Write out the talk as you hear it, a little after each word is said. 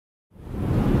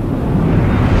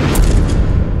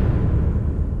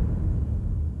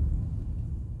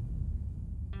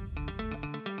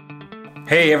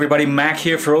Hey everybody, Mac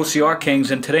here for OCR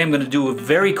Kings, and today I'm going to do a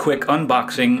very quick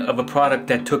unboxing of a product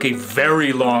that took a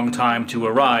very long time to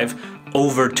arrive,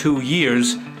 over 2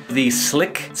 years, the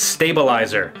Slick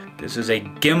Stabilizer. This is a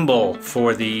gimbal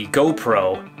for the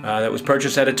GoPro that was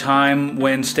purchased at a time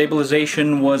when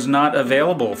stabilization was not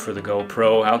available for the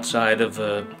GoPro outside of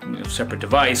a separate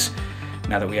device.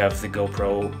 Now that we have the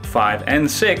GoPro 5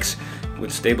 and 6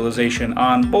 with stabilization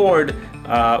on board,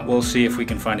 we'll see if we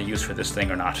can find a use for this thing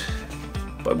or not.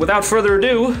 But without further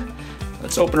ado,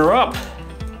 let's open her up.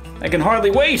 I can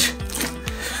hardly wait.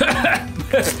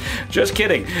 Just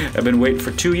kidding. I've been waiting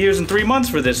for 2 years and 3 months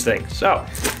for this thing. So,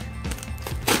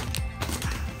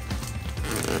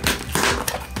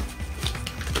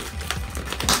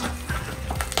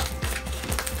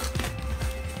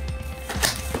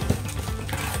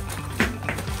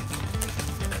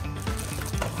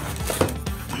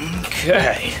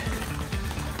 okay.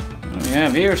 What do we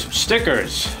have here? Some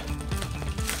stickers.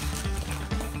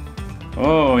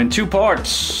 Oh, in 2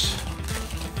 parts.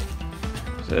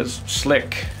 It says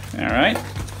Slick. Alright.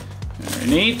 Very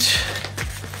neat.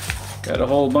 Got a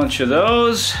whole bunch of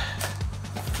those.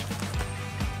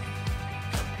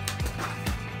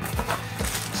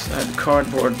 Inside the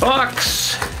cardboard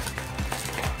box.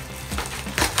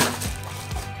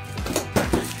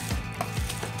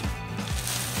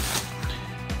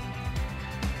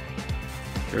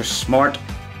 Your Smart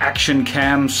Action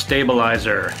Cam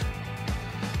Stabilizer.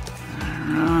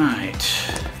 Alright.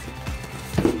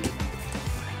 There's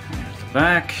the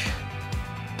back.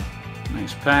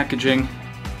 Nice packaging.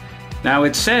 Now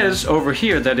it says over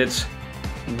here that it's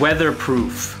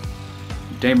weatherproof.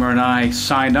 Damer and I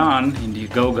signed on,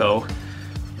 Indiegogo,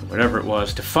 or whatever it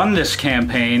was, to fund this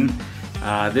campaign.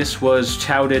 This was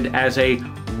touted as a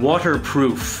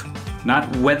waterproof,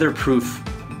 not weatherproof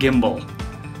gimbal.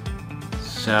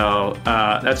 So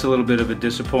that's a little bit of a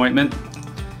disappointment.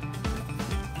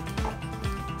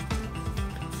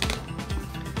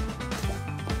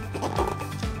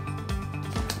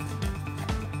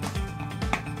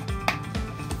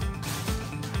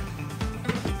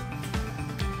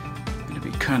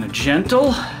 Kind of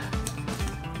gentle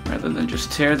rather than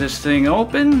just tear this thing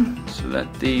open, so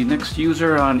that the next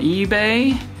user on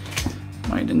eBay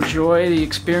might enjoy the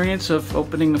experience of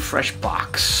opening a fresh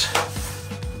box.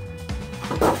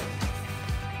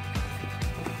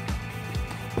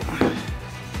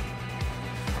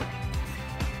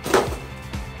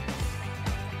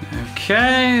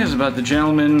 Okay, it's about the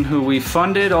gentleman who we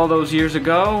funded all those years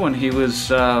ago when he was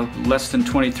less than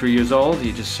 23 years old.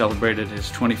 He just celebrated his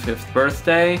 25th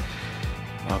birthday.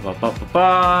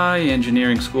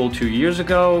 Engineering school 2 years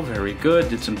ago. Very good.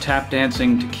 Did some tap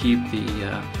dancing to keep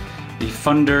the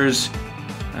funders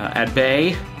at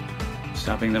bay,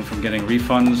 stopping them from getting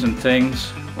refunds and things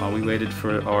while we waited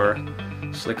for our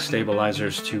Slick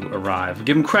stabilizers to arrive.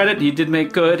 Give him credit, he did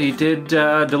make good. He did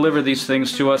deliver these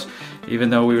things to us, even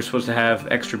though we were supposed to have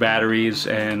extra batteries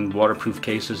and waterproof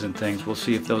cases and things. We'll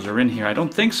see if those are in here. I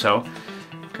don't think so.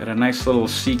 Got a nice little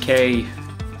CK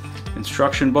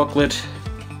instruction booklet.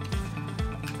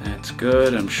 That's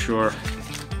good. I'm sure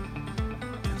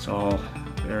it's all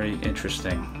very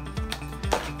interesting.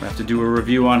 We'll have to do a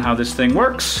review on how this thing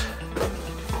works.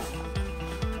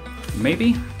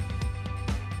 Maybe.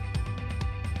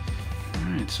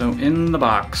 So in the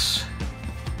box,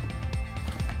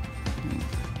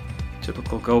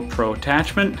 typical GoPro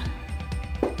attachment.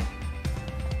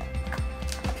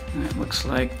 That looks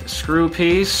like the screw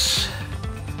piece.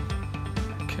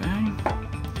 Okay.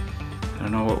 I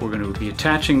don't know what we're going to be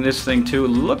attaching this thing to. It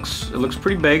looks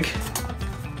pretty big.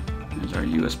 There's our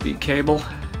USB cable.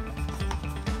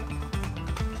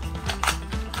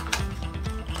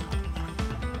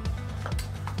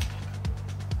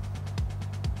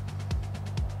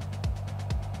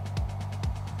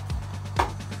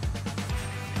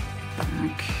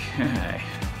 Okay.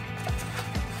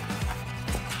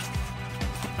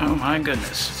 Oh my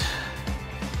goodness.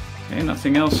 Okay,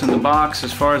 nothing else in the box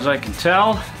as far as I can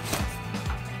tell.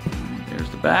 There's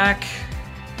the back.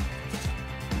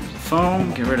 There's the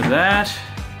foam. Get rid of that.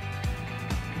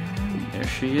 And there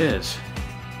she is.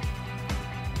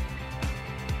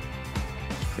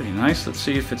 Pretty nice. Let's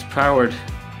see if it's powered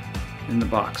in the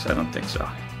box. I don't think so.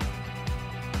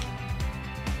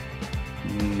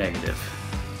 Negative.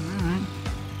 Alright.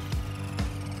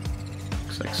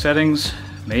 Looks like settings,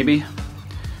 maybe.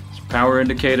 Some power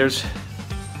indicators,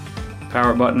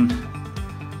 power button,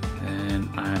 and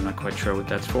I'm not quite sure what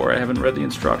that's for. I haven't read the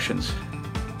instructions.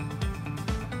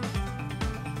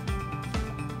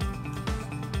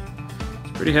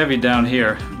 It's pretty heavy down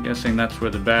here. I'm guessing that's where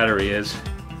the battery is.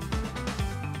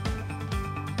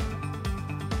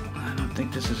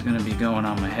 think this is going to be going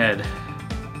on my head.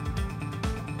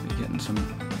 Be getting some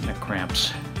neck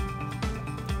cramps.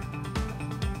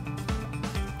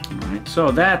 Alright,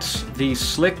 so that's the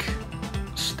Slick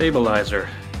stabilizer.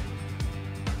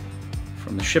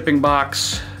 From the shipping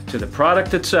box to the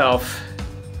product itself.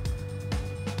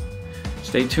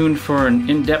 Stay tuned for an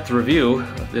in-depth review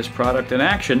of this product in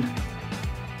action.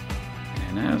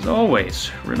 And as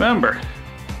always, remember,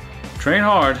 train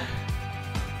hard,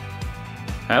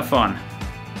 have fun.